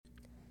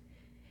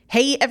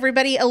Hey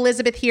everybody,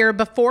 Elizabeth here.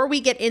 Before we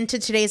get into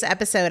today's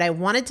episode, I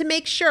wanted to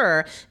make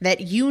sure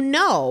that you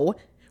know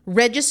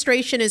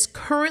registration is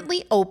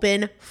currently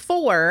open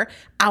for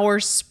our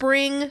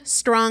Spring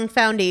Strong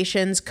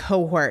Foundations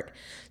cohort.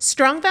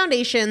 Strong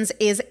Foundations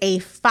is a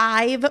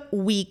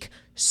 5-week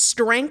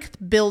strength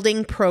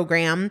building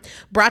program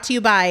brought to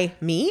you by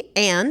me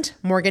and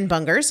Morgan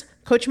Bungers.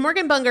 Coach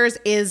Morgan Bungers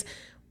is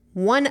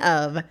one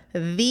of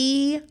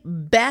the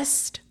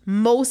best,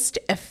 most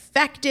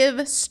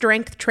effective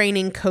strength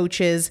training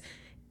coaches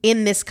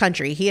in this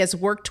country. He has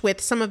worked with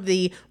some of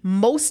the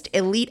most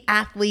elite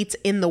athletes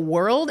in the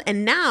world,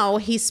 and now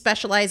he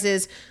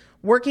specializes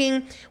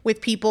working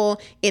with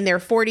people in their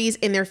 40s,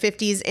 in their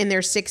 50s, in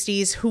their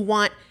 60s who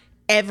want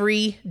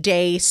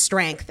everyday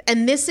strength.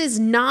 And this is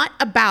not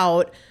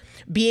about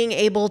being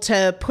able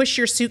to push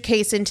your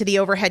suitcase into the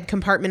overhead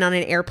compartment on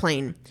an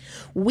airplane.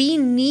 We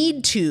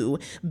need to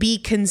be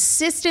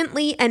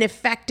consistently and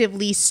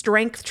effectively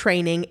strength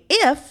training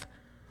if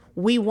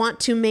we want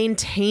to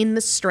maintain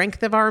the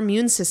strength of our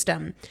immune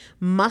system.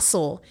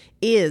 Muscle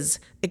is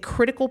a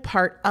critical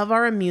part of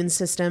our immune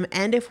system,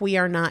 and if we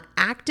are not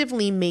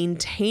actively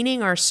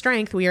maintaining our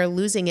strength, we are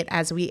losing it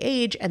as we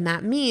age, and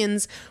that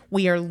means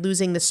we are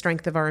losing the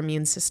strength of our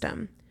immune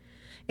system.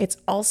 It's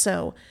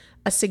also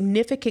a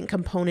significant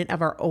component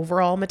of our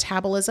overall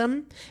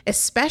metabolism,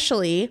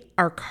 especially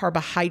our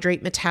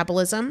carbohydrate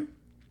metabolism.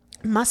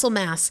 Muscle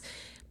mass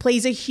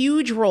plays a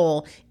huge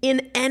role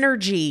in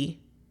energy,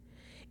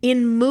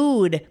 in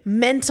mood,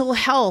 mental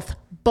health,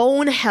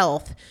 bone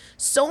health,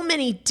 so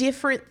many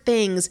different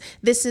things.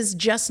 This is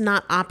just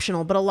not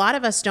optional, but a lot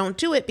of us don't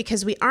do it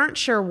because we aren't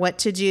sure what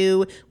to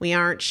do. We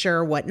aren't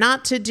sure what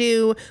not to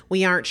do.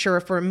 We aren't sure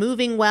if we're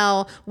moving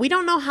well. We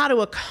don't know how to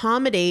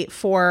accommodate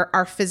for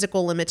our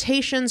physical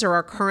limitations or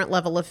our current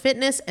level of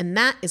fitness, and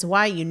that is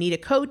why you need a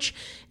coach,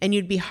 and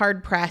you'd be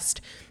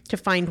hard-pressed to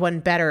find one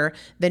better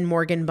than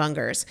Morgan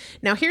Bungers.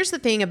 Now, here's the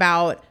thing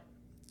about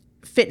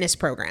fitness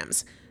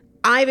programs.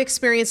 I've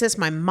experienced this.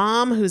 My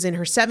mom, who's in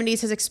her 70s,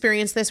 has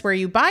experienced this, where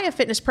you buy a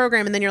fitness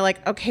program and then you're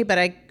like, okay, but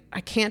I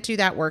can't do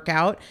that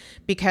workout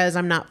because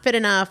I'm not fit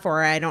enough,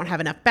 or I don't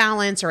have enough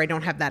balance, or I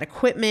don't have that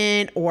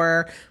equipment,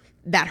 or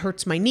that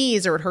hurts my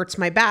knees, or it hurts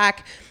my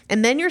back.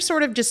 And then you're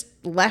sort of just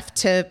left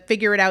to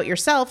figure it out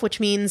yourself, which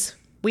means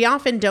we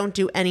often don't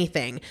do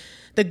anything.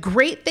 The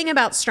great thing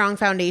about Strong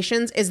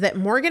Foundations is that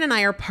Morgan and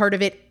I are part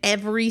of it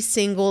every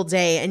single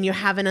day, and you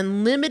have an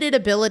unlimited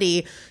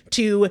ability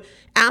to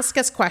ask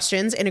us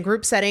questions in a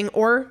group setting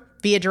or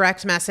via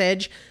direct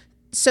message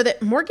so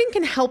that Morgan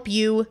can help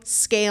you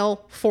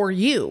scale for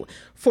you,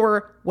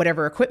 for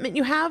whatever equipment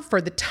you have, for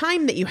the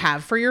time that you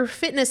have, for your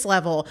fitness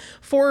level,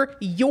 for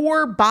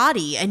your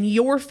body and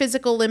your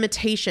physical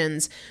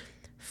limitations.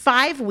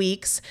 5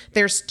 weeks,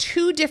 there's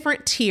 2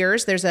 different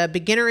tiers. There's a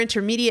beginner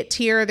intermediate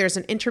tier. There's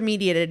an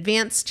intermediate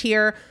advanced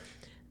tier.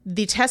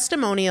 The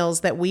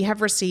testimonials that we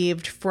have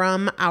received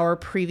from our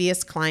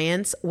previous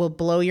clients will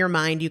blow your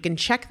mind. You can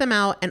check them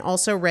out and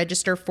also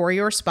register for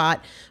your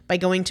spot by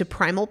going to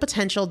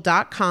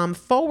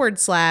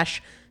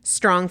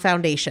primalpotential.com/strong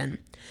foundation.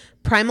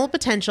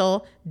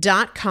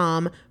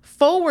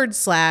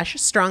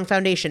 primalpotential.com/strong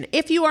foundation.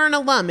 If you are an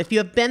alum, if you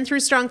have been through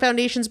Strong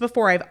Foundations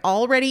before, I've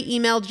already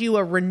emailed you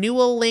a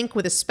renewal link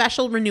with a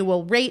special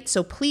renewal rate,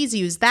 so please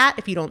use that.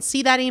 If you don't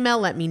see that email,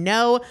 let me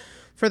know.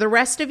 For the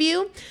rest of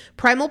you,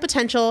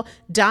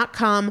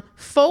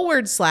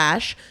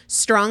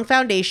 primalpotential.com/strong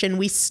foundation.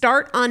 We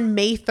start on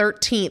May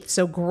 13th,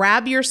 so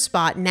grab your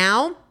spot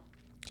now.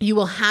 You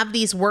will have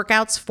these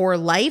workouts for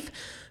life.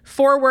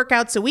 4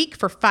 workouts a week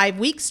for 5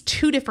 weeks,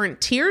 2 different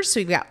tiers. So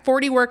you've got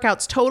 40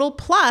 workouts total.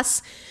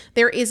 Plus,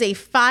 there is a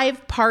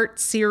 5-part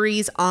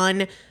series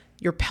on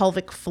your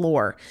pelvic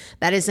floor.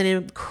 That is an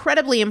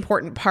incredibly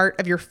important part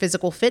of your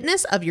physical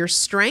fitness, of your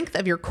strength,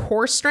 of your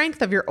core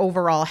strength, of your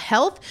overall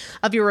health,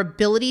 of your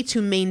ability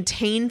to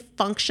maintain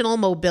functional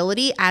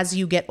mobility as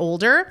you get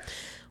older.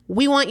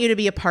 We want you to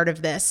be a part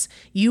of this.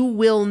 You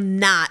will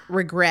not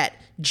regret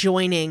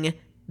joining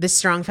the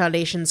Strong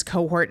Foundations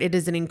cohort. It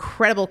is an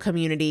incredible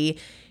community.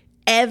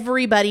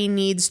 Everybody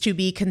needs to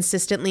be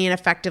consistently and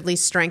effectively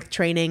strength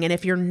training. And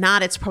if you're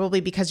not, it's probably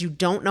because you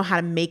don't know how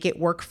to make it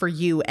work for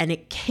you. And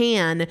it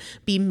can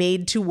be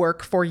made to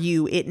work for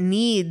you. It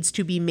needs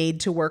to be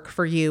made to work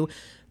for you.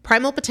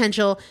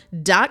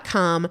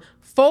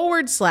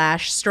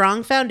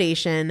 primalpotential.com/strong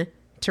foundation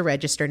to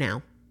register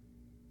now.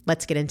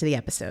 Let's get into the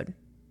episode.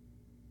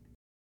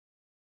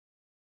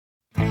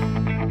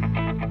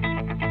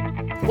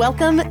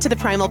 Welcome to the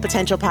Primal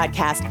Potential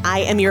Podcast.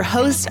 I am your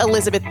host,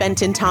 Elizabeth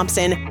Benton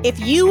Thompson. If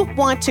you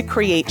want to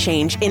create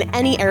change in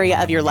any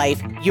area of your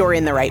life, you're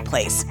in the right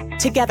place.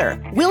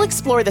 Together, we'll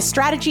explore the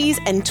strategies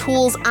and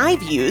tools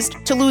I've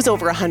used to lose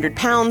over 100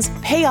 pounds,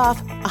 pay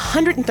off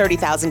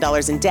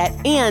 $130,000 in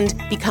debt, and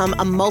become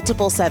a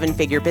multiple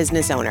seven-figure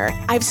business owner.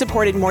 I've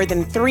supported more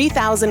than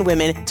 3,000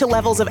 women to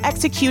levels of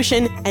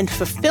execution and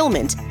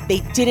fulfillment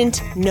they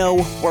didn't know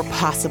were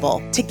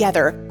possible.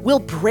 Together, we'll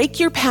break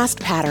your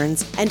past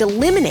patterns and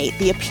eliminate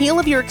the appeal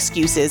of your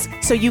excuses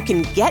so you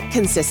can get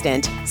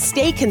consistent,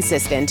 stay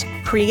consistent,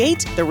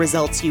 create the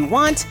results you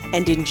want,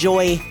 and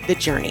enjoy the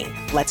journey.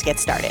 Let's get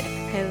started.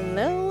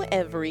 Hello,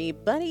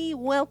 everybody.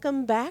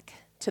 Welcome back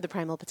to the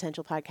Primal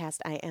Potential Podcast.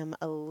 I am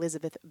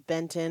Elizabeth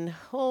Benton.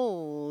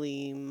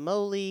 Holy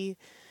moly.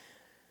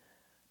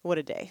 What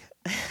a day.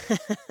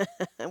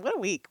 What a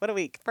week. What a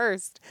week.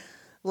 First,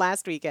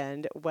 last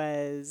weekend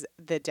was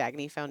the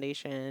Dagny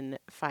Foundation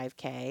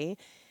 5K,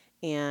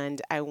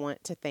 and I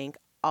want to thank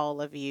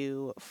all of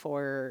you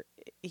for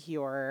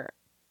your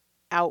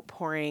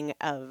outpouring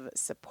of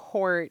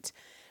support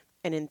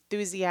and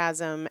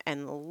enthusiasm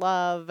and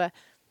love.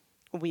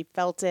 We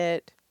felt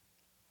it.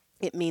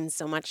 It means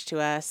so much to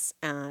us.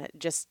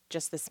 Just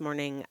this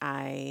morning,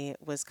 I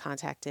was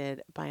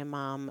contacted by a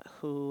mom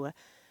who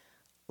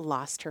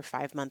lost her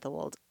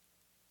 5-month-old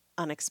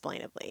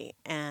unexplainably.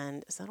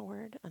 And is that a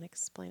word?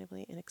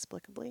 Unexplainably,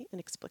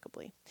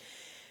 inexplicably.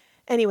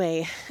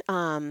 Anyway,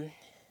 on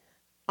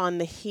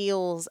the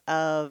heels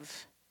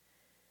of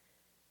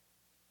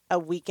a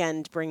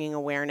weekend bringing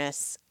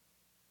awareness,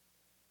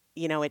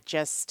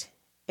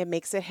 it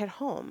makes it hit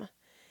home.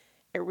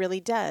 It really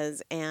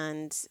does.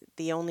 And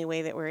the only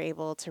way that we're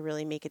able to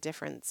really make a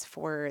difference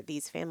for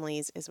these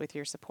families is with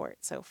your support.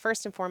 So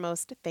first and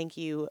foremost, thank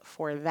you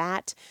for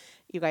that.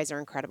 You guys are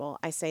incredible.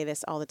 I say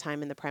this all the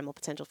time in the Primal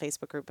Potential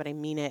Facebook group, but I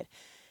mean it.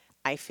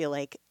 I feel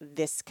like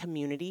this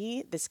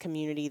community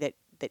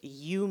that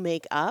you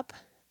make up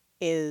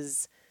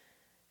is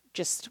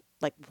just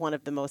like one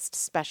of the most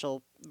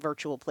special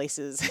virtual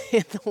places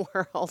in the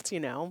world,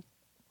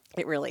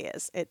 It really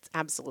is. It's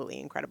absolutely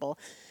incredible.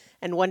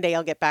 And one day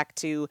I'll get back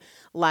to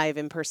live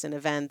in-person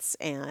events,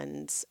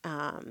 and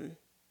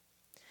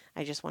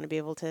I just want to be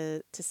able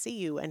to see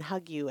you and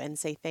hug you and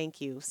say thank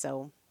you.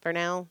 So for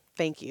now,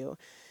 thank you.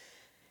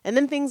 And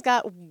then things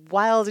got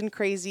wild and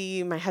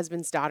crazy. My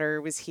husband's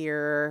daughter was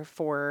here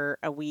for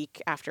a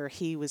week after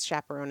he was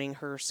chaperoning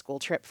her school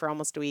trip for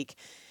almost a week.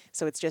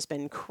 So it's just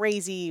been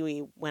crazy.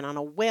 We went on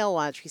a whale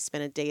watch. We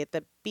spent a day at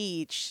the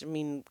beach. I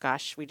mean,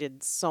 gosh, we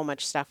did so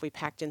much stuff. We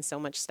packed in so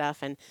much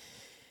stuff, and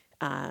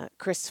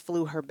Chris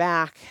flew her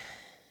back,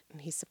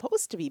 and he's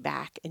supposed to be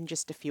back in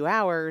just a few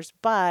hours,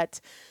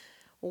 but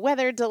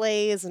weather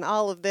delays and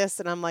all of this.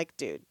 And I'm like,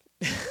 dude,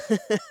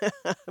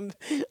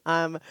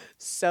 I'm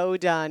so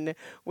done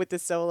with the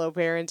solo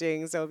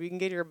parenting. So if you can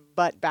get your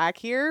butt back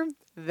here,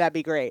 that'd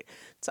be great.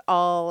 To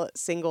all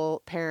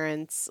single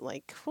parents,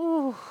 like,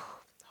 whew,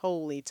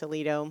 holy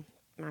Toledo,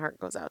 my heart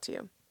goes out to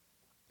you.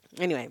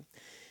 Anyway,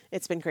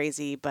 it's been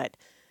crazy, but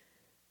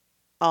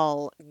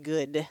all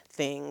good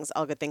things.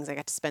 I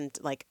got to spend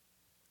like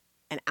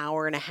an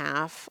hour and a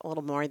half, a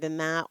little more than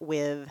that,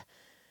 with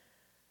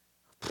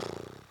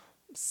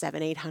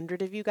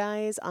 700-800 of you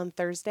guys on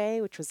Thursday,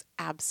 which was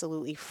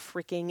absolutely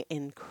freaking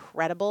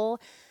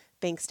incredible.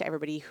 Thanks to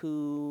everybody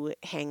who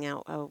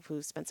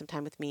who spent some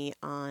time with me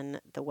on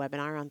the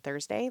webinar on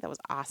Thursday. That was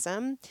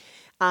awesome.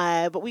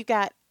 But we've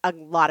got a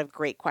lot of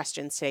great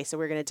questions today, so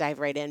we're going to dive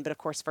right in. But of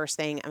course, first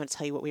thing, I'm going to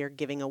tell you what we are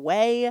giving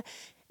away.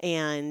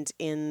 And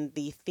in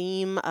the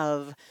theme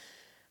of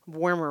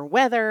warmer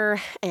weather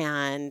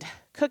and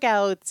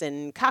cookouts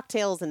and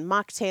cocktails and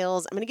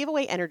mocktails, I'm going to give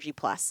away Energy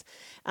Plus.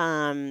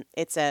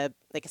 It's a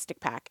stick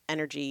pack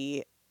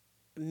energy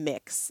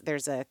mix.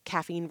 There's a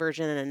caffeine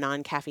version and a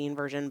non-caffeine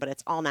version, but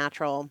it's all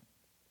natural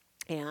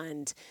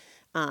and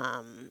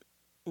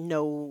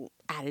no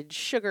added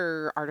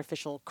sugar,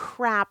 artificial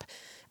crap.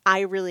 I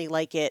really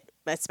like it,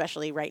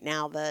 especially right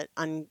now, the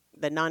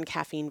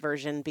non-caffeine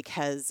version,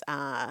 because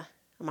I'm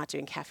not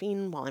doing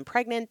caffeine while I'm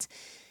pregnant,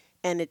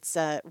 and it's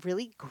a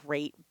really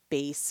great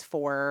base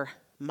for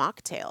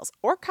mocktails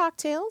or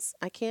cocktails.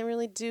 I can't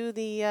really do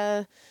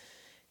the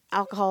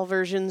alcohol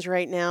versions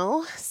right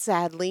now,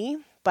 sadly,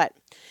 but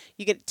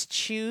you get to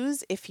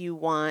choose if you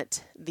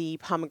want the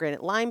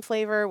pomegranate lime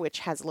flavor, which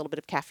has a little bit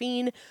of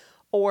caffeine,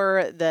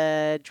 or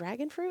the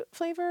dragon fruit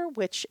flavor,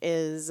 which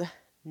is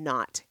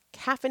not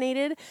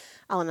caffeinated.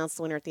 I'll announce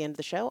the winner at the end of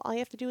the show. All you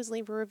have to do is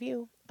leave a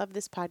review of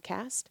this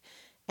podcast.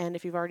 And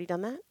if you've already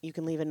done that, you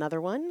can leave another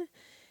one,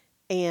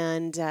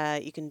 and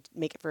you can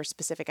make it for a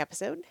specific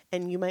episode,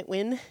 and you might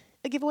win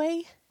a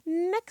giveaway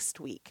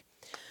next week.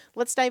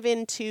 Let's dive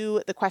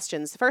into the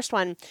questions. The first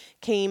one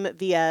came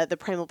via the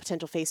Primal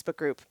Potential Facebook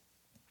group.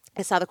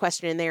 I saw the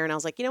question in there, and I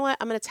was like, you know what?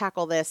 I'm going to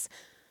tackle this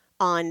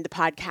on the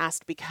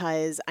podcast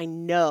because I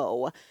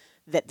know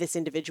that this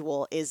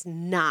individual is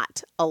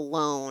not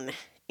alone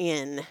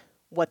in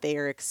what they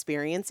are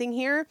experiencing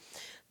here.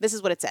 This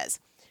is what it says.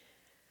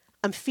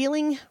 I'm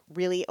feeling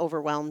really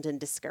overwhelmed and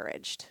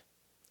discouraged.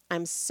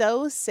 I'm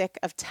so sick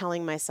of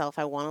telling myself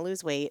I want to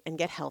lose weight and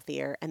get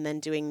healthier and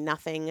then doing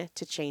nothing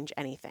to change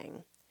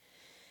anything.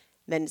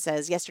 Then it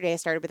says, yesterday I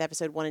started with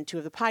episode 1 and 2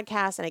 of the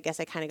podcast, and I guess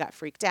I kind of got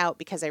freaked out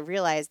because I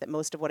realized that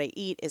most of what I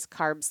eat is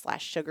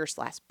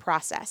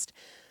carbs/sugar/processed.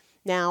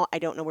 Now I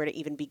don't know where to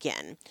even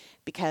begin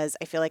because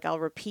I feel like I'll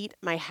repeat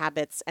my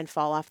habits and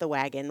fall off the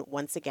wagon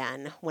once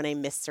again when I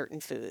miss certain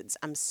foods.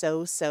 I'm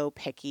so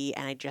picky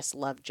and I just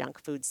love junk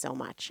food so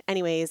much.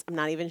 Anyways, I'm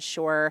not even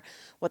sure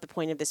what the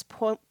point of this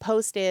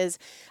post is.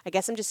 I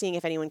guess I'm just seeing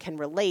if anyone can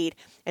relate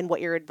and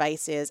what your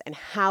advice is and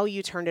how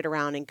you turned it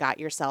around and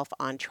got yourself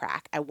on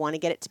track. I want to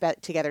get it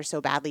together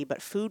so badly,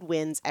 but food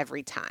wins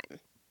every time.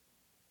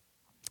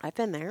 I've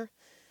been there.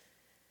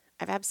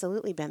 I've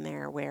absolutely been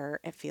there where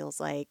it feels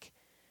like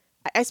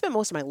I spent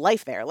most of my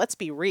life there. Let's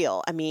be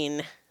real. I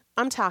mean,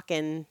 I'm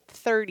talking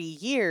 30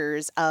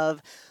 years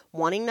of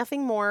wanting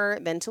nothing more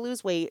than to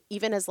lose weight,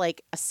 even as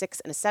like a 6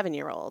 and a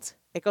 7-year-old.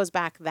 It goes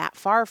back that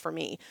far for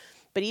me.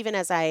 But even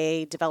as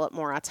I developed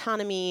more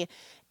autonomy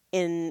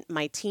in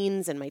my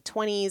teens and my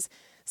 20s,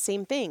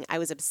 same thing. I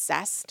was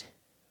obsessed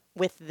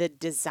with the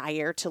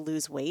desire to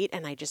lose weight,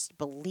 and I just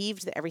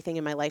believed that everything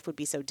in my life would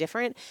be so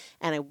different,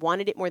 and I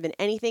wanted it more than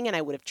anything, and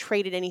I would have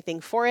traded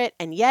anything for it.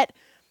 And yet,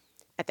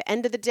 at the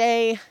end of the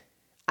day,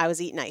 I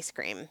was eating ice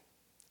cream.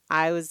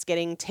 I was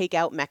getting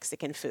takeout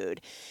Mexican food.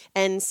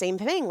 And same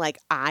thing, like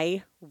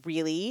I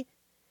really,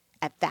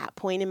 at that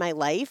point in my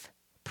life,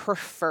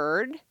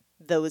 preferred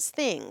those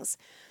things.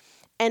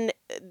 And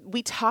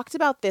we talked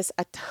about this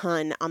a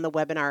ton on the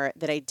webinar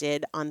that I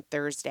did on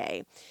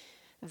Thursday,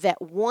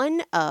 that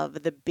one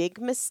of the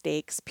big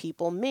mistakes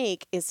people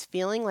make is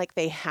feeling like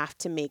they have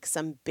to make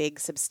some big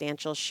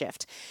substantial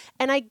shift.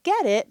 And I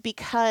get it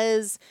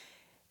because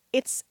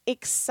it's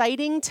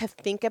exciting to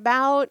think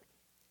about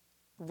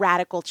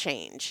radical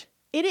change.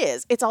 It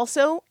is. It's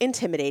also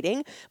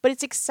intimidating, but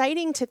it's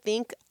exciting to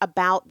think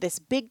about this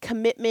big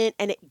commitment,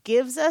 and it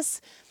gives us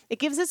a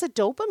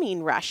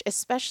dopamine rush,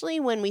 especially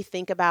when we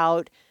think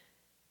about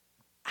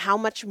how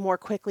much more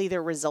quickly the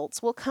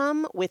results will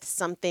come with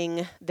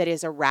something that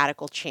is a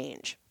radical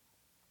change.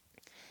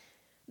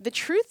 The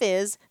truth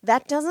is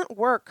that doesn't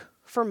work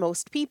for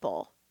most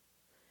people.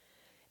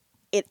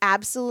 It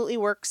absolutely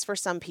works for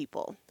some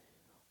people,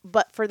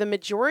 but for the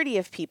majority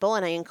of people,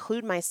 and I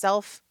include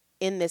myself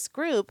in this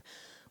group,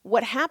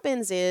 what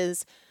happens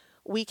is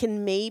we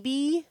can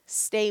maybe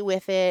stay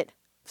with it.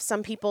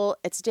 Some people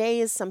it's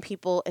days, some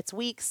people it's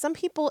weeks, some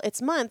people it's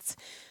months,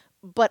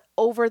 but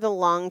over the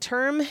long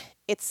term,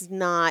 it's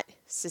not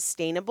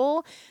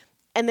sustainable.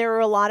 And there are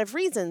a lot of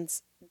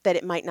reasons that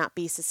it might not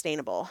be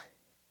sustainable.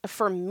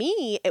 For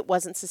me, it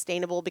wasn't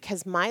sustainable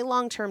because my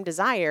long-term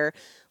desire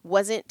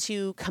wasn't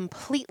to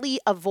completely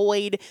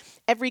avoid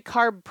every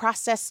carb,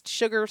 processed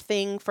sugar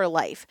thing for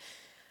life.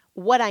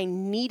 What I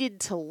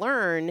needed to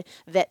learn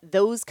that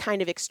those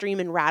kind of extreme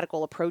and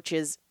radical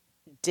approaches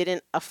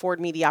didn't afford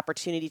me the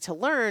opportunity to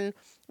learn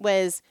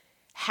was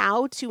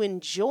how to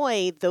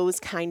enjoy those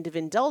kind of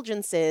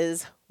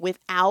indulgences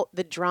without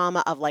the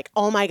drama of like,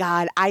 oh my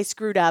God, I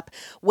screwed up.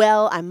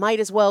 Well, I might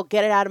as well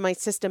get it out of my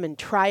system and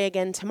try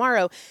again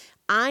tomorrow.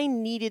 I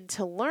needed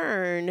to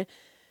learn,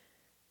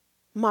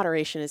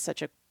 moderation is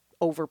such a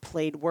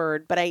overplayed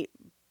word, but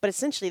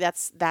essentially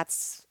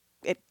that's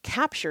it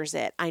captures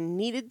it. I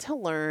needed to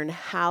learn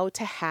how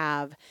to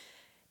have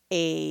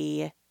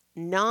a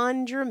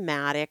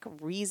non-dramatic,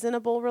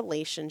 reasonable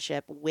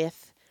relationship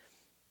with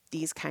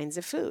these kinds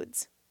of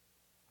foods.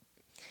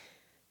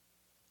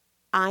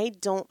 I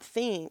don't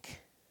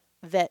think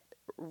that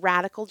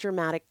radical,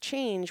 dramatic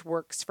change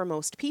works for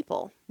most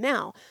people.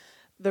 Now,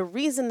 the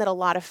reason that a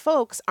lot of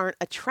folks aren't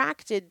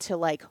attracted to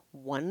like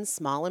one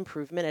small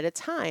improvement at a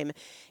time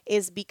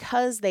is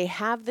because they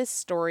have this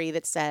story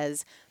that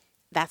says,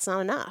 that's not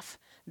enough.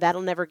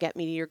 That'll never get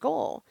me to your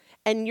goal.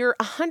 And you're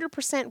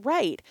 100%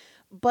 right.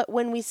 But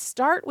when we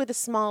start with a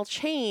small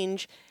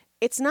change,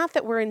 it's not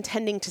that we're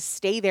intending to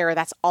stay there.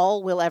 That's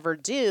all we'll ever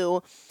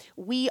do.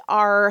 We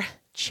are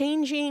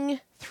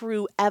changing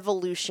through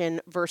evolution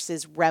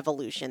versus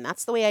revolution.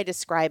 That's the way I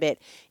describe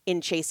it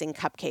in Chasing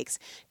Cupcakes.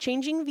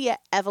 Changing via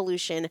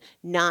evolution,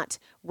 not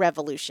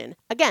revolution.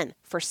 Again,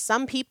 for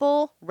some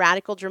people,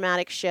 radical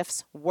dramatic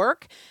shifts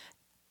work,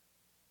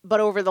 but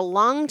over the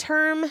long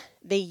term,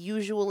 they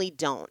usually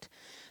don't.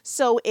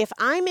 So if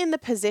I'm in the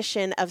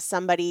position of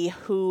somebody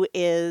who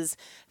is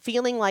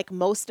feeling like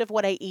most of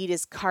what I eat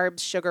is carbs,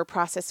 sugar,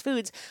 processed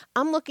foods,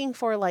 I'm looking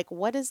for like,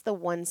 what is the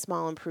one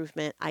small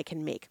improvement I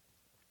can make?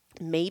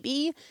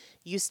 Maybe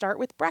you start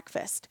with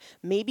breakfast.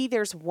 Maybe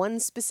there's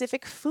one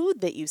specific food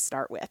that you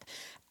start with.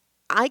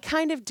 I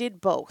kind of did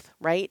both,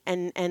 right?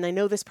 And I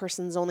know this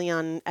person's only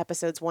on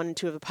episodes 1 and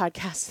 2 of a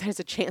podcast. There's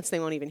a chance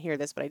they won't even hear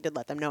this, but I did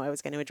let them know I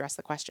was going to address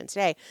the question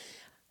today.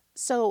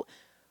 So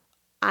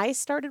I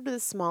started with a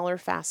smaller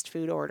fast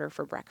food order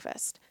for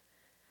breakfast.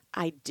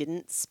 I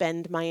didn't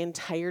spend my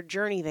entire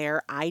journey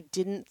there. I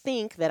didn't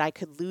think that I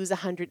could lose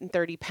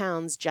 130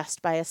 pounds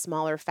just by a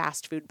smaller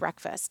fast food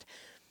breakfast.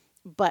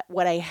 But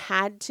what I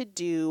had to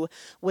do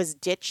was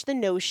ditch the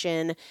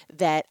notion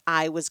that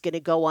I was going to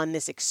go on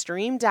this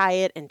extreme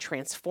diet and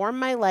transform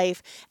my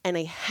life. And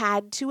I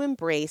had to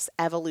embrace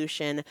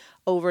evolution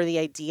over the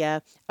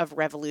idea of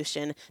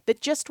revolution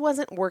that just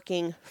wasn't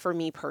working for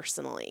me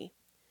personally.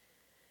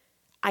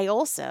 I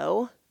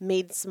also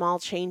made small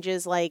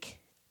changes like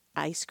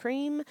ice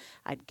cream.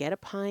 I'd get a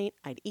pint,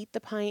 I'd eat the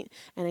pint,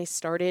 and I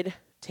started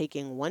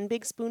taking one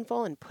big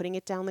spoonful and putting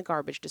it down the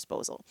garbage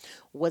disposal.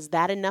 Was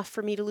that enough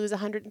for me to lose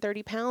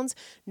 130 pounds?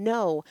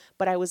 No,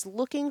 but I was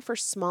looking for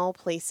small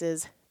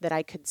places that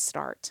I could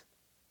start.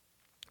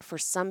 For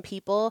some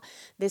people,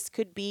 this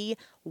could be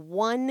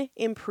one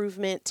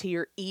improvement to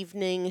your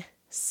evening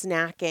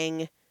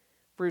snacking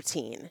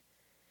routine.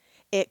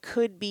 It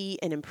could be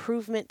an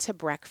improvement to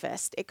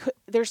breakfast.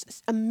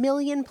 There's a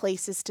million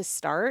places to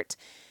start.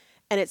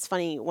 And it's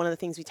funny, one of the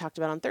things we talked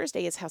about on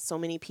Thursday is how so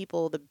many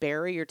people, the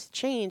barrier to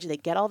change, they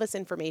get all this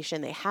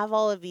information, they have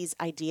all of these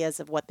ideas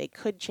of what they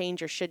could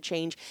change or should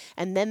change,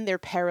 and then they're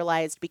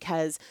paralyzed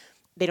because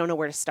they don't know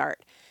where to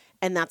start.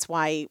 And that's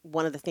why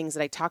one of the things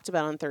that I talked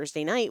about on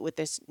Thursday night with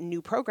this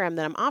new program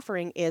that I'm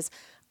offering is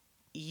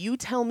you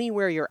tell me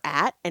where you're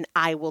at and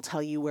I will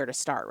tell you where to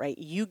start, right?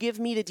 You give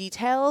me the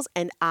details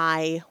and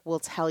I will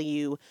tell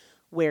you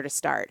where to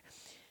start.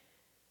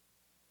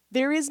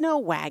 There is no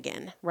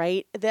wagon,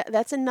 right?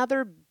 That's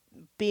another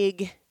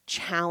big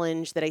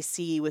challenge that I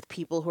see with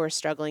people who are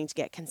struggling to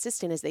get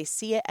consistent is they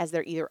see it as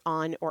they're either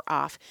on or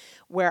off,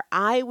 where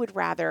I would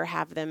rather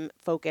have them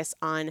focus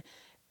on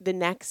the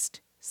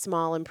next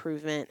small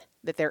improvement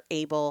that they're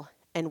able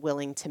and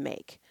willing to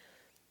make.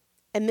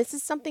 And this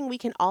is something we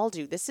can all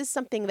do. This is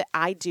something that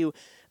I do.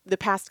 The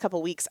past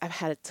couple weeks, I've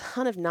had a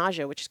ton of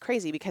nausea, which is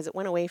crazy because it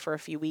went away for a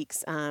few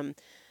weeks. And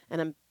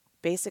I'm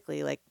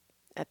basically like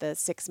at the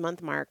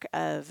 6-month mark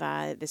of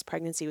this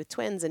pregnancy with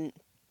twins, and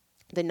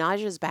the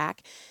nausea is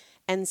back.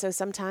 And so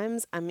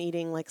sometimes I'm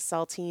eating like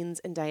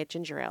saltines and diet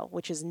ginger ale,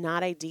 which is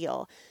not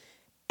ideal.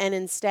 And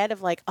instead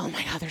of like, oh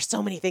my God, there's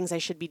so many things I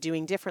should be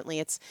doing differently,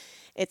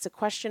 it's a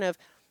question of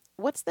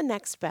what's the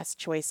next best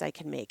choice I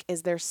can make?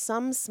 Is there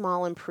some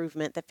small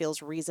improvement that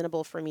feels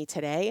reasonable for me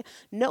today,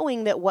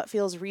 knowing that what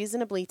feels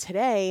reasonable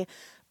today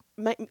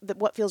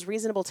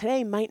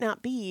might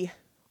not be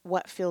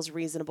what feels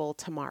reasonable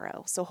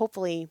tomorrow. So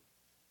hopefully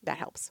that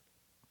helps.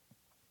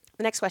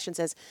 The next question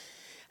says,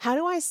 how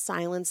do I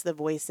silence the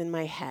voice in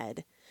my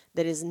head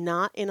that is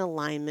not in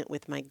alignment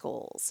with my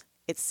goals?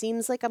 It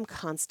seems like I'm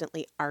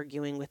constantly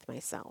arguing with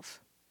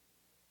myself.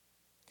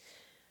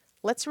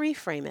 Let's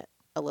reframe it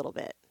a little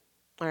bit.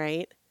 All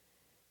right.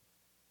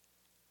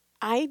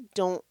 I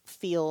don't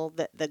feel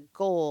that the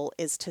goal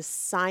is to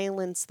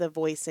silence the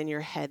voice in your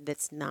head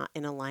that's not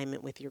in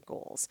alignment with your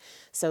goals.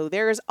 So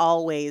there's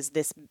always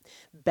this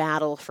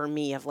battle for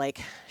me of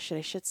like, should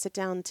I sit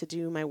down to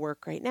do my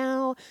work right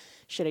now?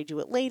 Should I do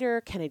it later?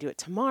 Can I do it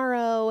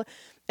tomorrow?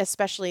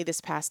 Especially this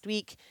past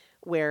week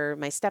where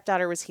my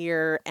stepdaughter was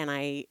here and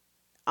I,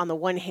 on the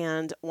one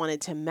hand,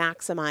 wanted to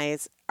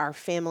maximize our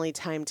family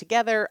time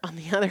together. On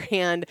the other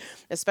hand,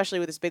 especially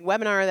with this big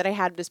webinar that I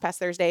had this past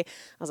Thursday, I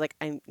was like,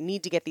 I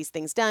need to get these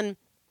things done.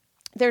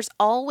 There's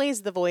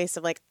always the voice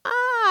of like,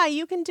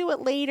 you can do it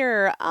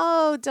later.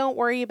 Oh, don't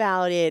worry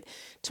about it.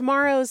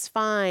 Tomorrow's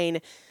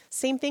fine.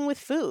 Same thing with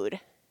food.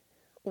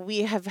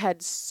 We have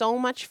had so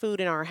much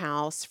food in our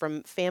house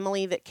from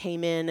family that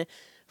came in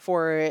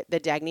for the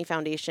Dagny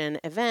Foundation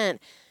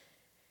event.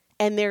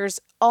 And there's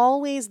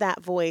always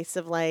that voice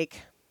of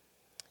like,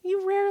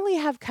 you rarely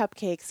have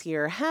cupcakes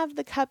here. Have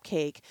the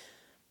cupcake.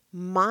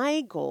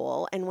 My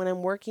goal, and when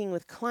I'm working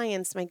with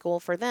clients, my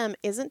goal for them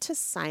isn't to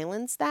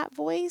silence that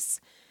voice.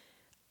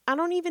 I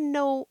don't even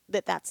know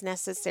that that's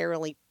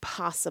necessarily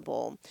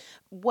possible.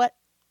 What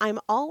I'm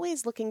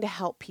always looking to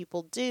help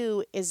people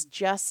do is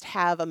just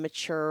have a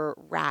mature,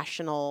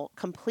 rational,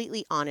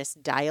 completely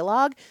honest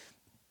dialogue.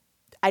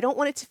 I don't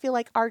want it to feel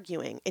like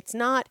arguing. It's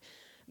not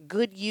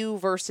good you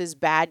versus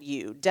bad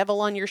you,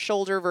 devil on your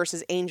shoulder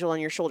versus angel on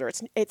your shoulder.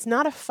 It's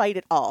not a fight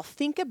at all.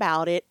 Think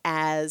about it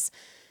as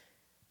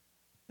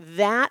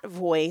that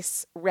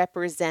voice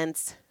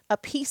represents a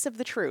piece of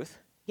the truth.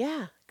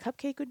 Yeah,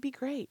 cupcake would be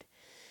great.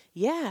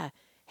 Yeah,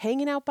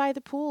 hanging out by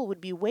the pool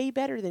would be way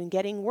better than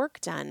getting work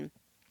done.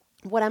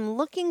 What I'm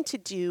looking to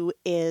do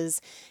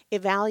is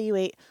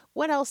evaluate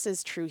what else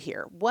is true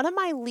here. What am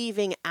I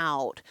leaving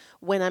out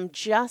when I'm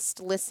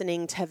just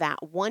listening to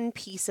that one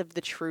piece of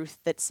the truth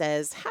that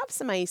says, have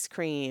some ice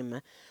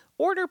cream,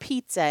 order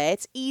pizza,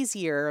 it's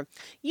easier,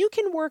 you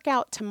can work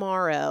out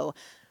tomorrow.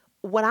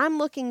 What I'm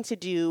looking to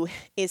do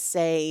is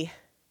say,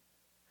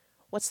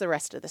 what's the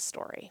rest of the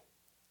story?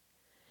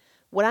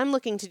 What I'm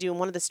looking to do, and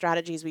one of the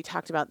strategies we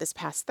talked about this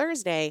past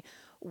Thursday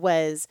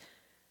was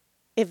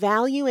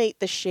evaluate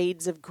the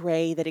shades of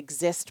gray that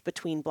exist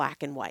between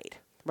black and white,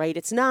 right?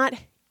 It's not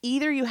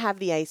either you have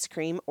the ice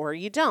cream or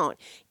you don't.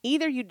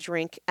 Either you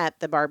drink at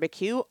the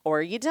barbecue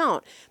or you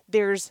don't.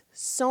 There's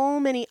so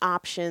many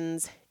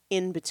options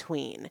in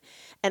between.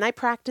 And I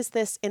practice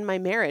this in my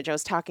marriage. I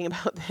was talking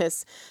about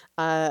this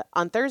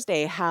on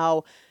Thursday,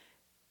 how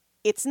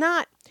it's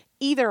not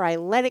either I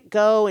let it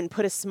go and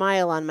put a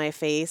smile on my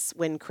face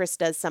when Chris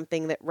does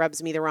something that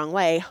rubs me the wrong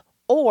way,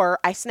 or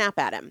I snap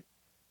at him.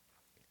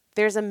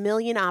 There's a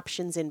million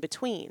options in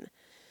between.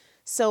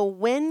 So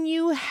when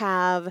you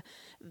have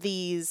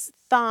these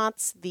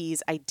thoughts,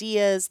 these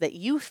ideas that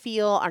you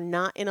feel are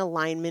not in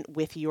alignment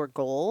with your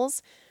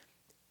goals,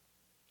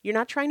 you're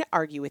not trying to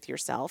argue with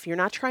yourself. You're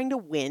not trying to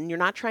win. You're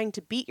not trying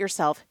to beat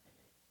yourself.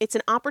 It's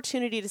an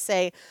opportunity to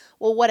say,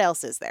 well, what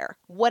else is there?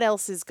 What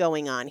else is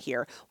going on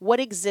here? What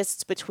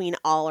exists between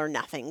all or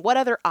nothing? What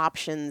other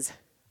options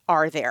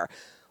are there?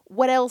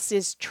 What else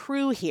is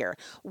true here?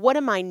 What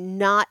am I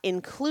not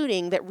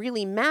including that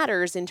really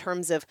matters in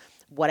terms of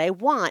what I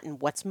want and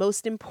what's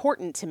most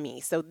important to me?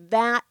 So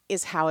that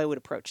is how I would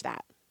approach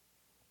that.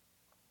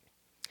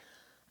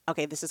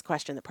 Okay, this is a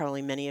question that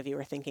probably many of you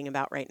are thinking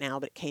about right now,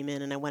 but it came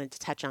in and I wanted to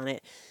touch on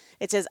it.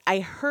 It says, I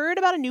heard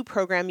about a new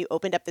program you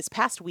opened up this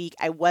past week.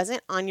 I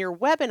wasn't on your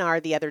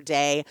webinar the other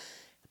day,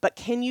 but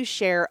can you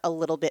share a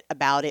little bit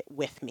about it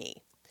with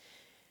me?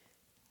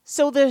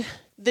 So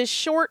the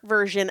short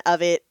version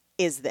of it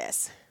is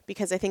this,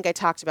 because I think I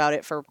talked about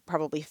it for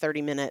probably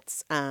 30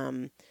 minutes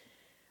on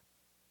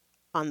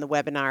the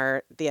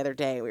webinar the other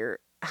day.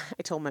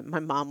 I told my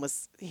mom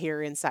was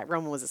here inside.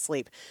 Roman was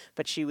asleep,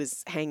 but she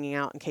was hanging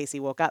out in case he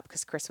woke up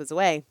because Chris was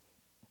away.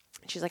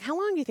 She's like, how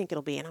long do you think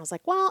it'll be? And I was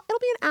like, well, it'll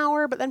be an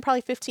hour, but then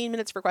probably 15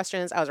 minutes for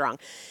questions. I was wrong.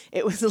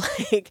 It was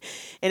like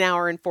an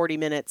hour and 40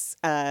 minutes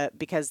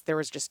because there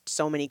was just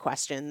so many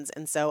questions.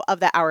 And so of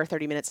that hour,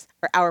 30 minutes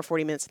or hour,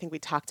 40 minutes, I think we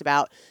talked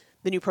about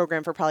the new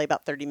program for probably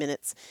about 30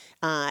 minutes.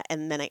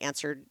 And then I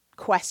answered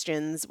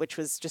questions, which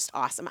was just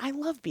awesome. I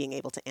love being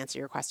able to answer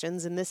your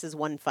questions, and this is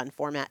one fun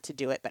format to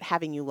do it, but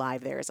having you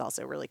live there is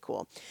also really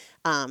cool.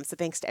 So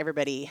thanks to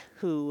everybody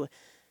who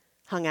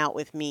hung out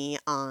with me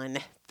on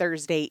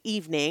Thursday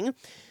evening.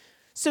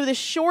 So the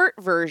short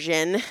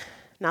version,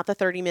 not the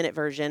 30-minute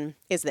version,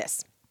 is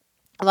this.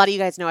 A lot of you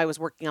guys know I was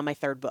working on my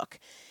third book,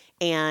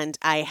 and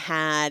I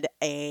had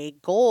a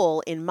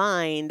goal in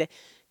mind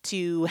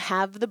to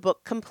have the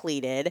book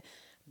completed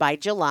by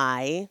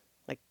July,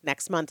 like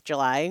next month,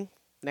 July,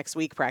 next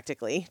week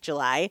practically,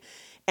 July.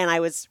 And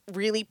I was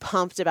really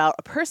pumped about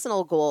a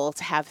personal goal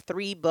to have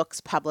 3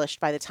 books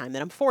published by the time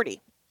that I'm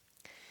 40.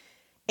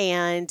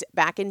 And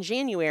back in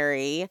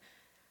January,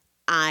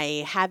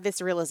 I had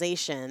this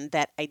realization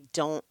that I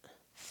don't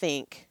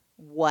think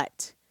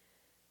what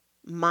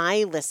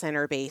my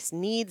listener base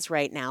needs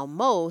right now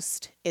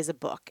most is a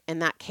book.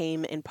 And that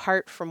came in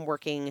part from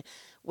working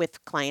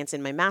with clients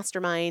in my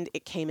mastermind.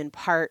 It came in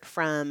part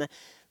from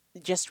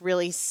just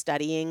really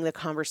studying the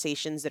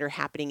conversations that are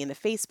happening in the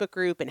Facebook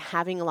group and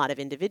having a lot of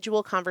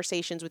individual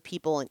conversations with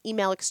people and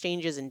email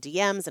exchanges and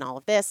DMs and all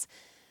of this.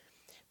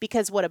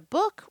 Because what a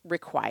book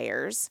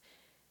requires,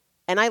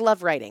 and I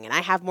love writing and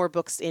I have more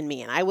books in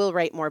me and I will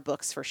write more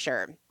books for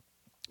sure.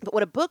 But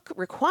what a book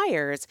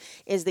requires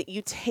is that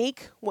you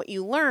take what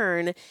you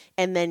learn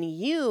and then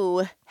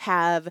you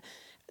have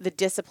the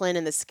discipline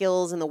and the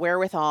skills and the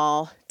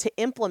wherewithal to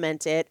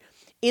implement it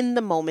in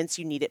the moments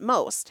you need it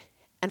most.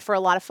 And for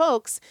a lot of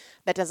folks,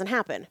 that doesn't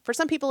happen. For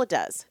some people, it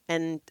does.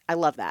 And I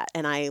love that.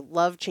 And I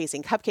love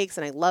chasing cupcakes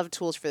and I love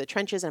tools for the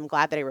trenches. And I'm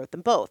glad that I wrote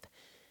them both.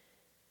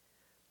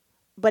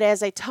 But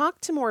as I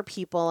talked to more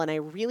people and I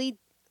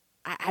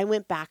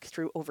went back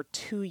through over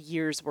 2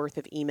 years worth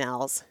of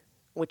emails,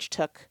 which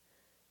took,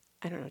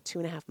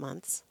 2.5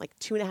 months, like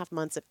 2.5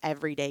 months of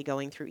every day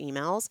going through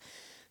emails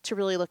to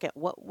really look at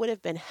what would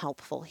have been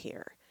helpful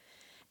here.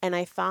 And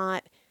I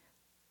thought,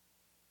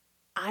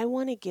 I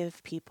want to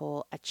give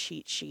people a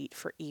cheat sheet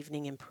for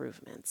evening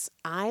improvements.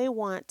 I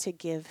want to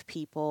give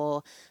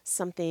people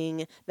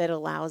something that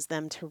allows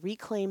them to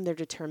reclaim their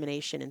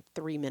determination in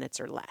 3 minutes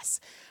or less.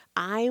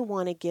 I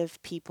want to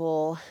give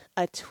people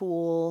a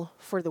tool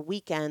for the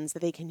weekends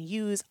that they can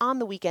use on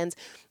the weekends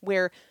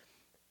where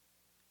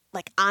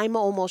I'm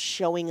almost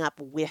showing up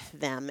with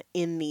them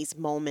in these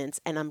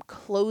moments and I'm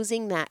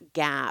closing that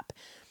gap.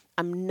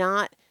 I'm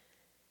not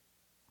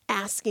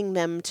asking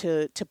them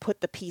to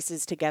put the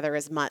pieces together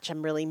as much.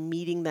 I'm really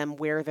meeting them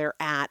where they're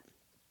at.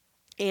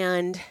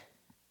 And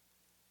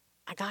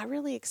I got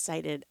really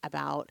excited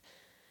about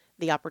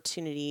the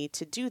opportunity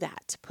to do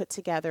that, to put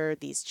together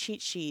these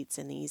cheat sheets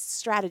and these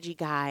strategy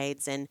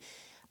guides. And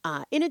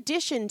in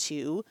addition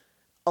to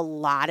a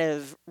lot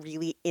of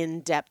really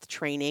in-depth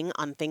training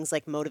on things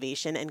like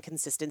motivation and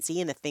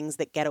consistency and the things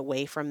that get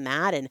away from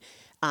that. And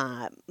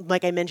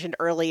like I mentioned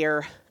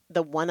earlier,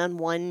 the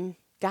one-on-one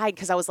guide,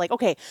 because I was like,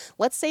 okay,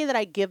 let's say that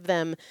I give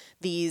them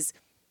these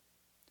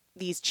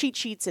cheat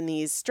sheets and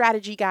these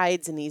strategy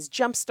guides and these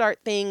jumpstart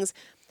things.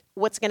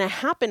 What's going to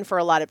happen for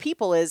a lot of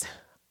people is,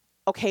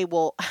 okay,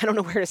 well, I don't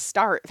know where to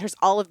start. There's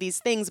all of these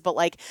things, but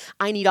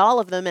I need all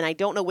of them and I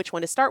don't know which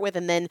one to start with.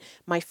 And then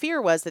my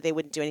fear was that they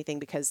wouldn't do anything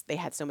because they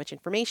had so much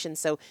information.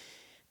 So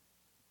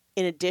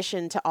in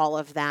addition to all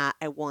of that,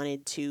 I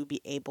wanted to be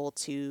able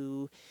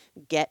to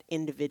get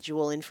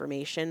individual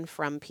information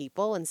from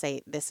people and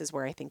say, this is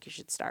where I think you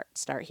should start.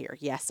 Start here.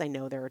 Yes, I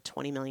know there are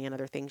 20 million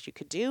other things you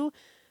could do,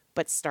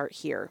 but start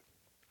here.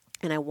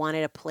 And I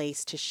wanted a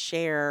place to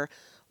share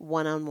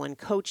one-on-one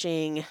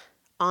coaching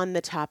on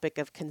the topic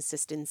of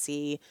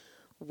consistency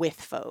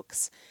with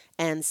folks.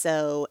 And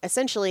so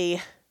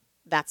essentially,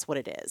 that's what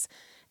it is.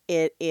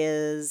 It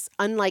is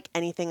unlike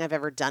anything I've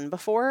ever done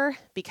before,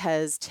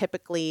 because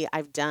typically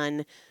I've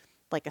done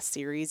like a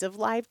series of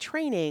live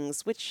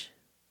trainings, which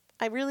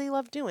I really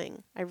love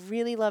doing.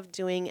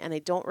 And I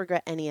don't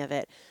regret any of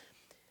it.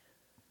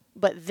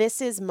 But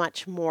this is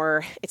much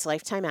more, it's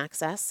lifetime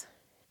access.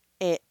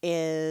 It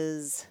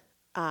is,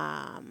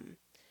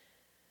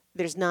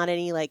 there's not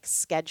any like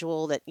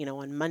schedule that,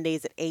 on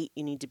Mondays at 8,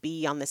 you need to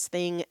be on this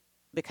thing,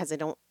 because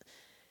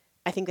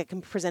I think that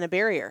can present a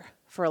barrier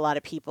for a lot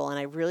of people. And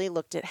I really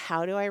looked at,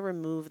 how do I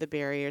remove the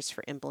barriers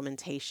for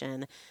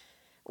implementation?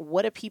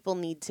 What do people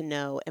need to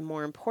know? And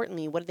more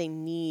importantly, what do they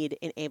need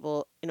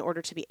in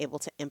order to be able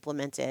to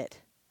implement it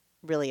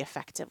really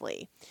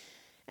effectively?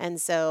 And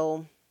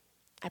so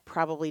I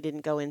probably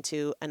didn't go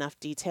into enough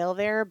detail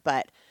there,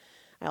 but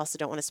I also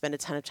don't want to spend a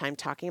ton of time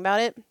talking about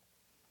it.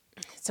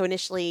 So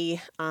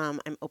initially, I'm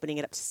opening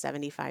it up to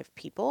 75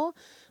 people.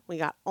 We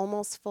got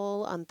almost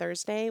full on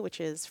Thursday, which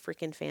is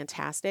freaking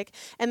fantastic.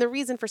 And the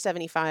reason for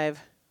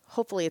 75,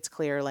 hopefully it's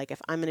clear, like if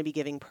I'm going to be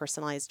giving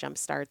personalized jump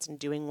starts and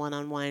doing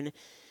one-on-one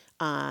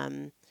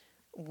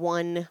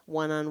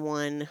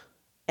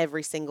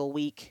every single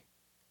week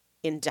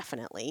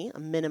indefinitely, a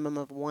minimum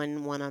of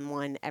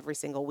one-on-one every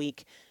single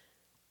week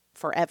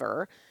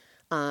forever.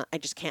 I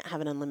just can't have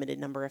an unlimited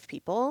number of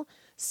people.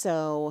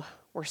 So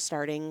we're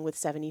starting with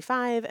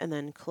 75 and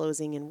then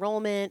closing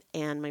enrollment.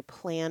 And my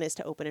plan is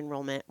to open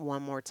enrollment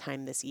one more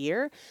time this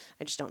year.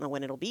 I just don't know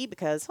when it'll be,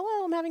 because,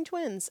 hello, I'm having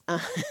twins.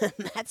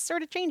 That's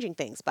sort of changing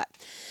things, but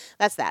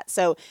that's that.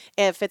 So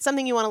if it's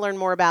something you want to learn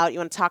more about, you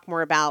want to talk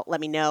more about, let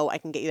me know. I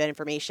can get you that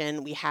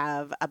information. We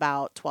have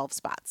about 12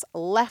 spots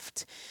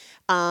left.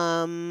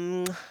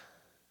 Do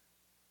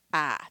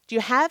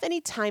you have any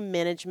time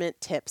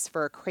management tips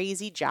for a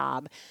crazy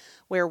job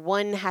where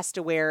one has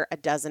to wear a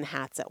dozen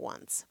hats at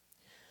once?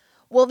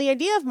 Well, the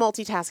idea of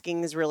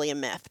multitasking is really a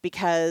myth,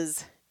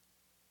 because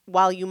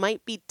while you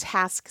might be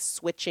task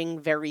switching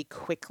very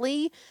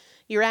quickly,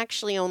 you're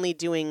actually only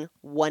doing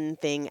one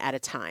thing at a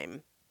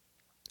time.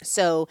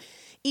 So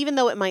even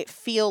though it might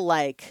feel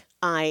like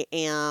I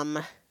am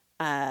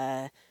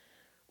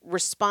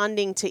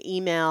responding to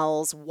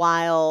emails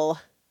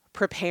while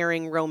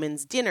preparing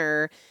Roman's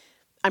dinner,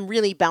 I'm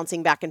really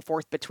bouncing back and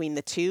forth between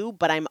the two,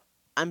 but I'm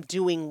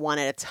doing one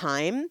at a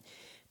time.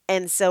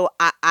 And so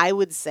I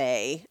would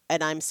say,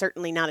 and I'm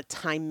certainly not a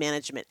time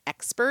management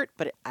expert,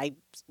 but I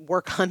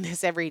work on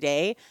this every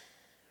day,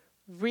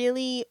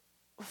 really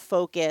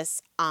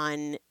focus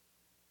on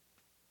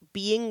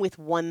being with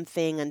one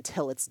thing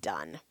until it's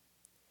done.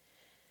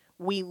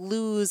 We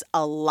lose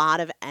a lot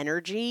of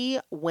energy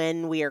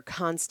when we are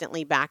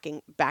constantly back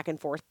and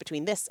forth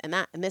between this and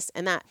that and this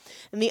and that.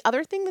 And the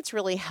other thing that's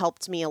really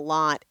helped me a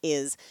lot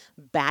is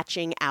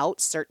batching out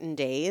certain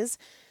days,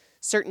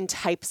 certain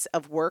types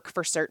of work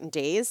for certain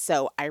days.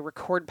 So I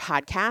record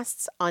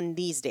podcasts on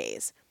these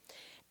days,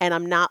 and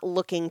I'm not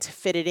looking to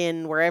fit it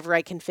in wherever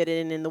I can fit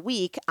it in the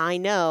week. I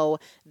know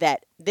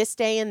that this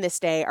day and this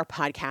day are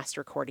podcast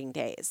recording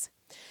days.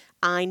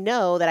 I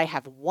know that I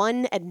have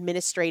one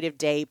administrative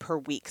day per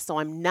week, so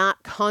I'm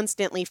not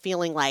constantly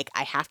feeling like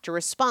I have to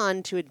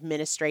respond to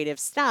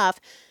administrative stuff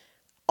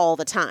all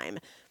the time.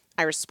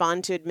 I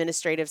respond to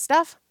administrative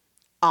stuff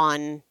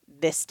on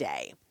this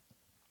day.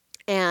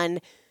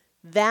 And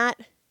that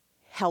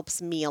helps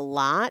me a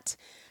lot.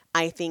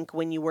 I think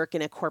when you work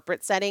in a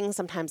corporate setting,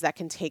 sometimes that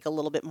can take a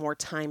little bit more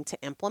time to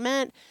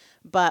implement,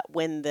 but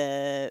when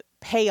the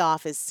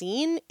payoff is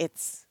seen,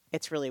 it's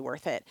really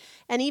worth it.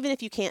 And even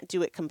if you can't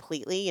do it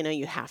completely,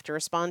 you have to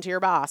respond to your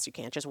boss. You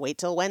can't just wait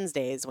till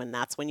Wednesdays when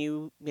that's when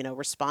you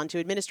respond to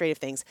administrative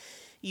things.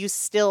 You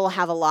still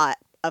have a lot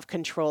of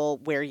control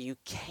where you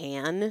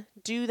can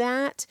do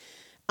that.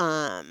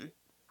 And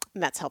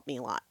that's helped me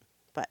a lot,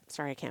 but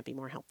sorry, I can't be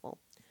more helpful.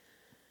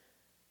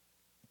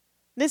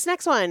 This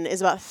next one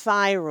is about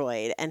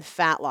thyroid and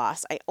fat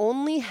loss. I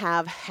only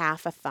have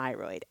half a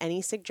thyroid.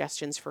 Any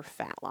suggestions for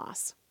fat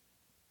loss?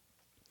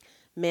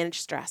 Manage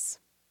stress.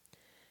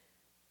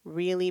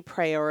 Really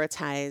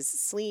prioritize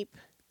sleep,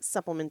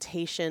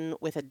 supplementation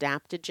with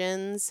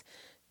adaptogens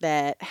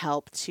that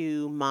help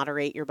to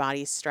moderate your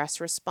body's stress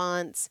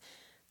response.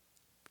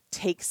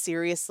 Take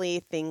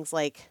seriously things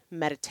like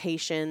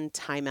meditation,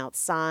 time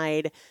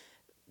outside.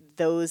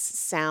 Those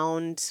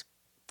sound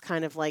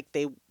kind of like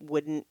they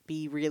wouldn't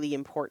be really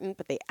important,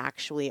 but they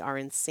actually are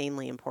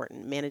insanely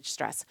important. Manage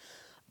stress.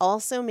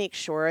 Also, make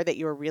sure that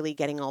you're really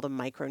getting all the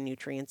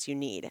micronutrients you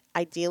need,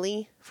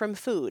 ideally from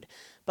food.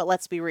 But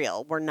let's be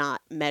real, we're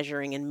not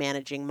measuring and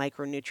managing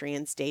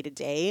micronutrients day to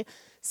day.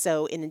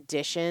 So in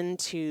addition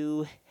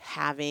to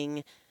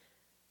having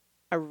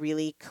a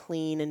really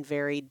clean and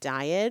varied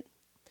diet,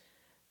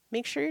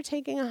 make sure you're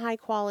taking a high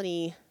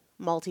quality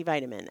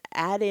multivitamin.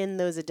 Add in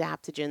those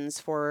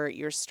adaptogens for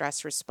your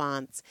stress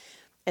response.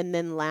 And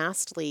then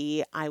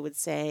lastly, I would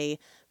say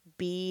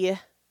be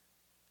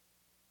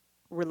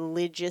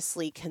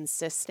religiously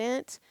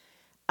consistent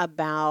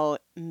about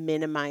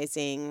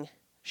minimizing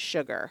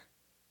sugar.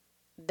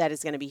 That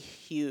is going to be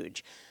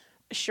huge.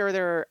 Sure,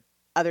 there are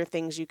other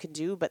things you can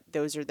do, but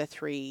those are the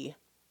 3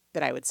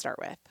 that I would start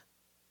with.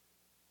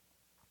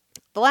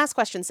 The last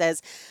question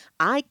says,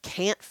 I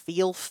can't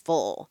feel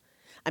full.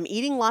 I'm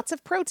eating lots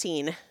of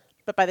protein,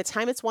 but by the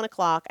time it's 1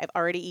 o'clock, I've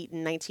already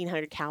eaten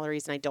 1,900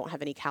 calories and I don't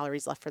have any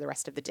calories left for the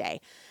rest of the day.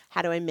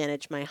 How do I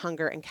manage my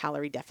hunger and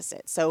calorie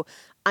deficit? So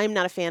I'm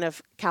not a fan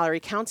of calorie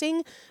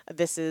counting.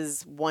 This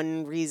is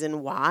one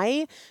reason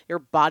why. Your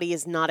body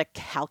is not a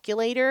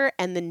calculator,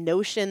 and the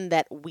notion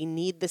that we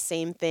need the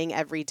same thing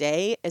every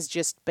day is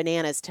just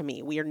bananas to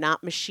me. We are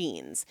not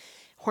machines.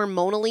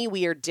 Hormonally,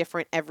 we are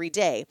different every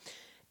day.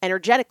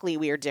 Energetically,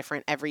 we are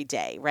different every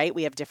day, right?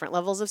 We have different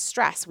levels of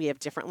stress. We have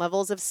different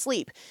levels of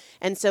sleep.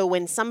 And so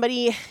when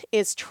somebody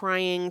is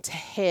trying to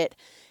hit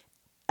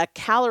a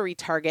calorie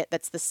target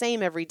that's the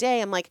same every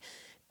day, I'm like,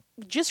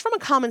 just from a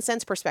common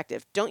sense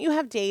perspective, don't you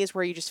have days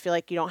where you just feel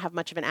like you don't have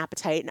much of an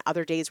appetite and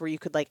other days where you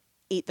could like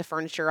eat the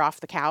furniture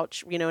off the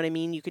couch? You know what I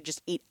mean? You could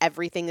just eat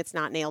everything that's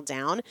not nailed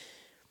down.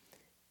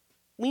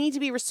 We need to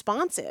be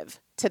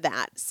responsive to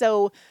that.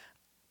 So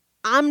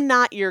I'm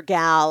not your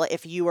gal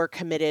if you are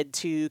committed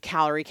to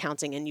calorie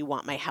counting and you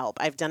want my help.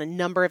 I've done a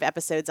number of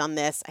episodes on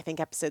this. I think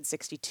episode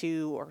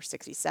 62 or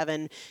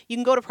 67. You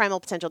can go to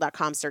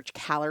primalpotential.com, search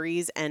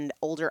calories, and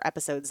older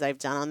episodes that I've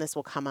done on this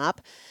will come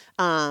up.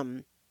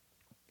 I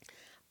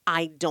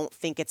don't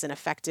think it's an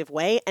effective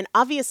way. And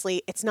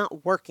obviously, it's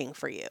not working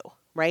for you,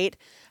 right?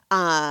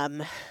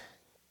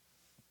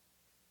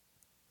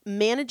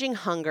 Managing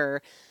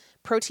hunger,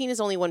 protein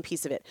is only one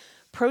piece of it.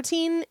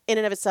 Protein in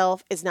and of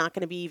itself is not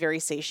going to be very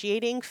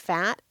satiating.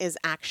 Fat is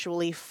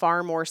actually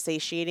far more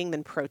satiating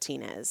than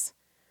protein is.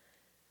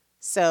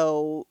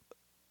 So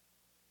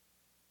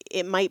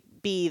it might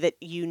be that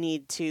you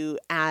need to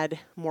add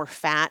more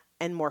fat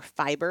and more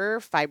fiber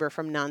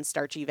from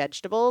non-starchy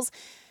vegetables,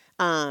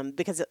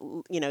 because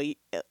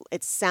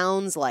it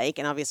sounds like,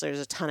 and obviously there's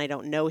a ton I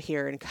don't know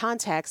here in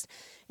context,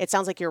 it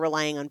sounds like you're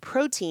relying on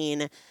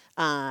protein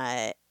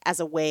as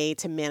a way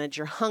to manage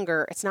your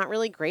hunger. It's not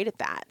really great at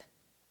that.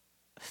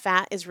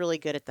 Fat is really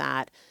good at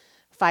that.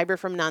 Fiber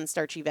from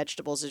non-starchy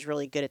vegetables is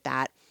really good at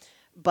that.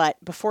 But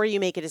before you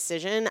make a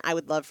decision, I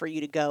would love for you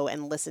to go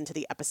and listen to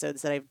the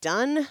episodes that I've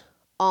done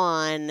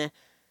on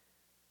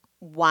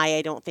why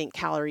I don't think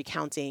calorie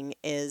counting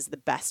is the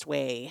best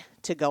way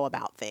to go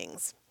about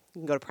things. You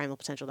can go to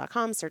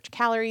primalpotential.com, search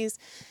calories,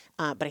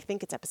 but I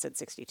think it's episode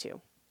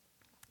 62.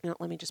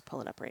 Let me just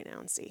pull it up right now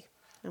and see,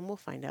 and we'll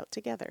find out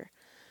together.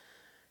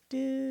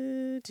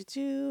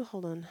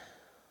 Hold on.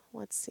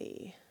 Let's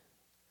see.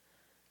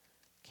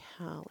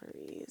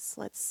 Calories.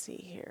 Let's see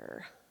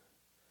here.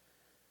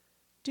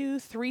 Do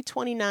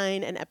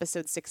 329 and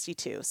episode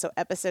 62. So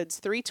episodes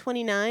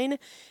 329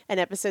 and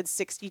episode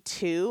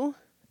 62,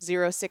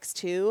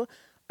 062,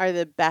 are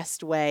the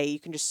best way. You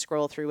can just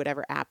scroll through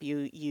whatever app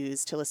you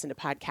use to listen to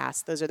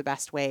podcasts. Those are the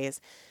best ways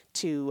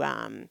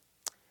to,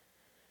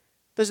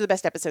 those are the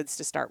best episodes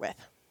to start with.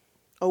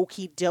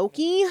 Okie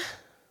dokie.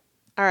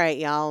 All right,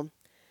 y'all.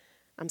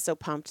 I'm so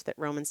pumped that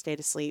Roman stayed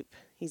asleep.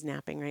 He's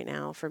napping right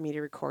now for me to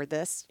record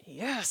this.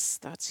 Yes,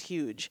 that's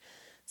huge.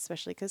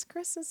 Especially because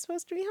Chris is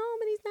supposed to be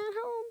home and he's not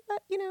home.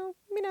 But,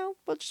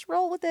 we'll just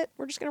roll with it.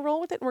 We're just going to roll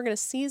with it. And we're going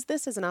to seize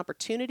this as an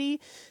opportunity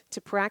to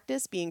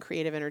practice being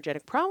creative,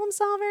 energetic problem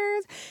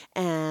solvers.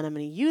 And I'm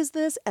going to use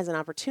this as an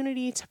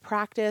opportunity to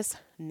practice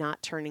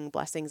not turning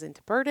blessings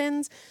into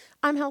burdens.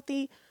 I'm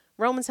healthy.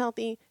 Roman's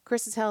healthy.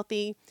 Chris is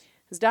healthy.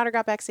 His daughter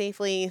got back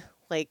safely.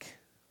 Like,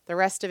 the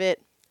rest of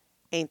it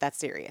ain't that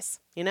serious.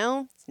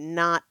 It's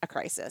not a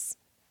crisis.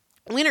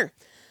 Winner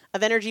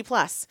of Energy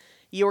Plus.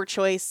 Your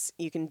choice.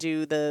 You can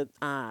do the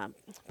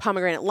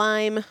pomegranate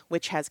lime,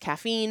 which has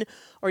caffeine,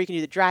 or you can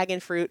do the dragon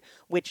fruit,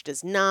 which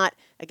does not.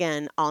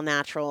 Again, all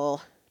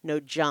natural, no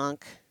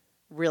junk,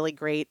 really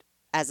great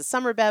as a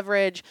summer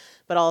beverage,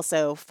 but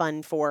also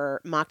fun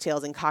for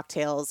mocktails and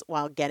cocktails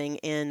while getting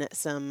in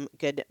some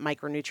good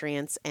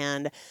micronutrients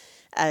and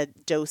a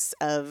dose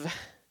of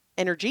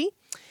energy.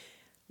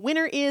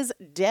 Winner is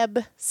Deb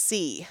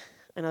C.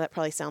 I know that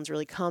probably sounds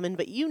really common,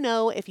 but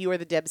if you are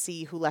the Deb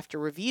C who left a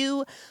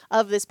review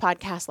of this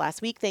podcast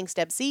last week, thanks,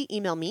 Deb C.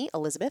 Email me,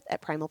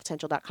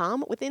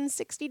 Elizabeth@primalpotential.com, within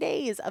 60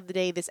 days of the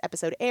day this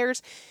episode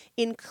airs.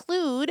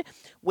 Include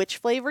which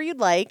flavor you'd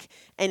like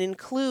and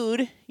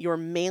include your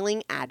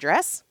mailing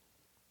address.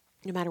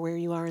 No matter where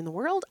you are in the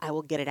world, I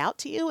will get it out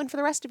to you. And for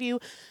the rest of you,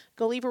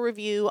 go leave a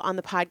review on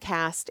the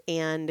podcast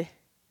and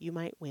you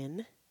might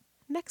win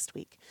next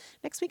week.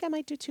 Next week, I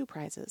might do 2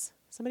 prizes.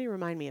 Somebody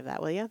remind me of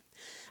that, will you?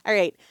 All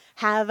right.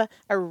 Have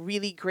a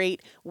really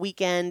great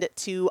weekend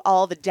to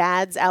all the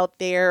dads out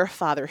there,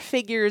 father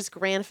figures,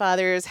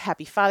 grandfathers.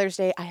 Happy Father's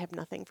Day. I have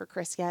nothing for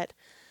Chris yet.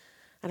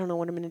 I don't know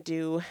what I'm going to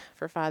do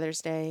for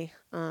Father's Day.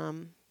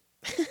 But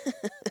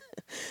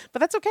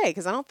that's okay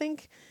because I don't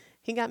think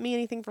he got me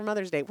anything for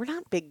Mother's Day. We're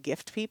not big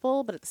gift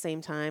people, but at the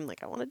same time,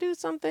 I want to do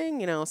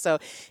something, So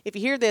if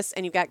you hear this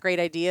and you've got great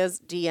ideas,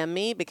 DM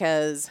me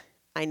because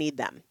I need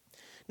them.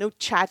 No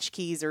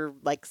tchotchkes or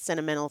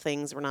sentimental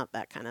things. We're not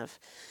that kind of,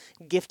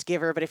 gift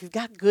giver, but if you've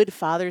got good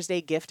Father's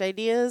Day gift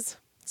ideas,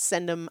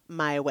 send them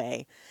my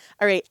way.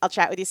 All right, I'll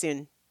chat with you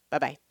soon.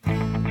 Bye-bye.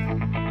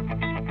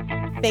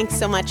 Thanks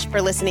so much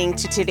for listening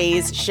to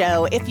today's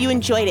show. If you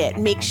enjoyed it,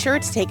 make sure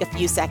to take a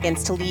few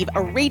seconds to leave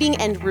a rating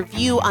and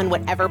review on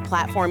whatever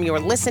platform you're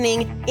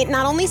listening. It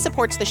not only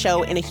supports the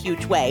show in a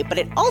huge way, but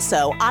it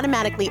also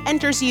automatically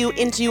enters you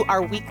into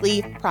our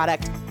weekly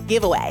product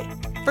giveaway.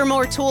 For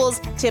more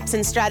tools, tips,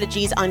 and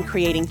strategies on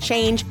creating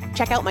change,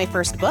 check out my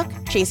first book,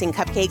 Chasing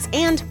Cupcakes,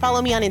 and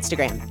follow me on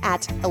Instagram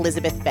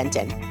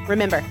 @ElizabethBenton.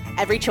 Remember,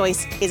 every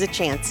choice is a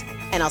chance,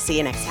 and I'll see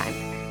you next time.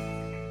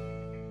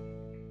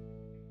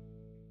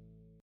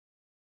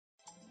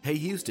 Hey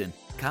Houston,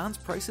 Conn's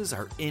prices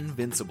are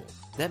invincible.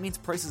 That means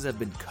prices have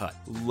been cut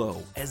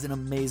low, as in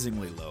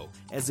amazingly low,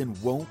 as in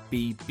won't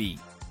be beat.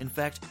 In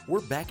fact,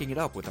 we're backing it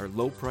up with our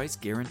low price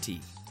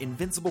guarantee.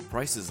 Invincible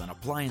prices on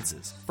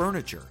appliances,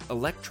 furniture,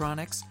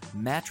 electronics,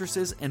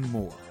 mattresses, and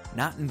more.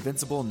 Not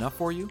invincible enough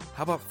for you?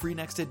 How about free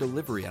next day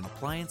delivery on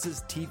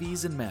appliances,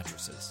 TVs, and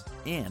mattresses?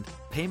 And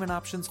payment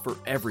options for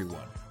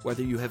everyone,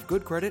 whether you have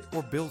good credit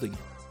or building it.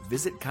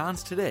 Visit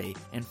Conn's today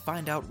and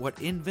find out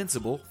what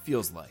invincible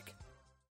feels like.